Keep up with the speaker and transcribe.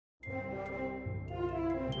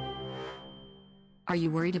Are you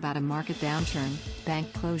worried about a market downturn,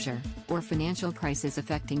 bank closure, or financial crisis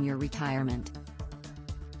affecting your retirement?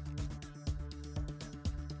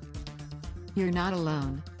 You're not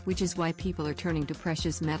alone, which is why people are turning to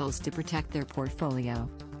precious metals to protect their portfolio.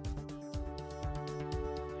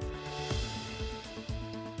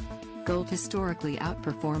 Gold historically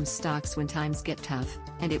outperforms stocks when times get tough,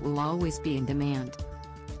 and it will always be in demand.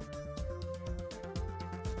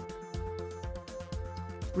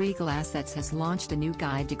 Regal Assets has launched a new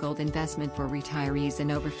guide to gold investment for retirees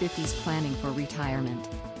and over 50s planning for retirement.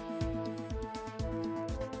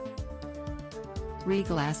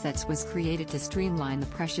 Regal Assets was created to streamline the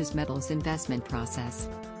precious metals investment process.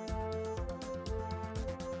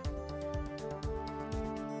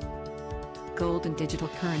 Gold and digital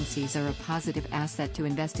currencies are a positive asset to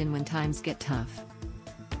invest in when times get tough.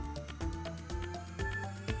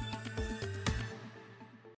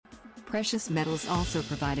 Precious metals also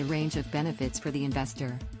provide a range of benefits for the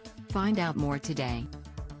investor. Find out more today.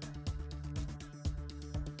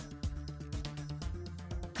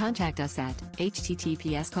 Contact us at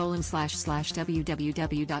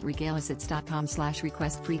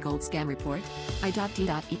https://www.regalassets.com/request free gold scam report.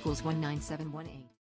 I.D.equals 19718.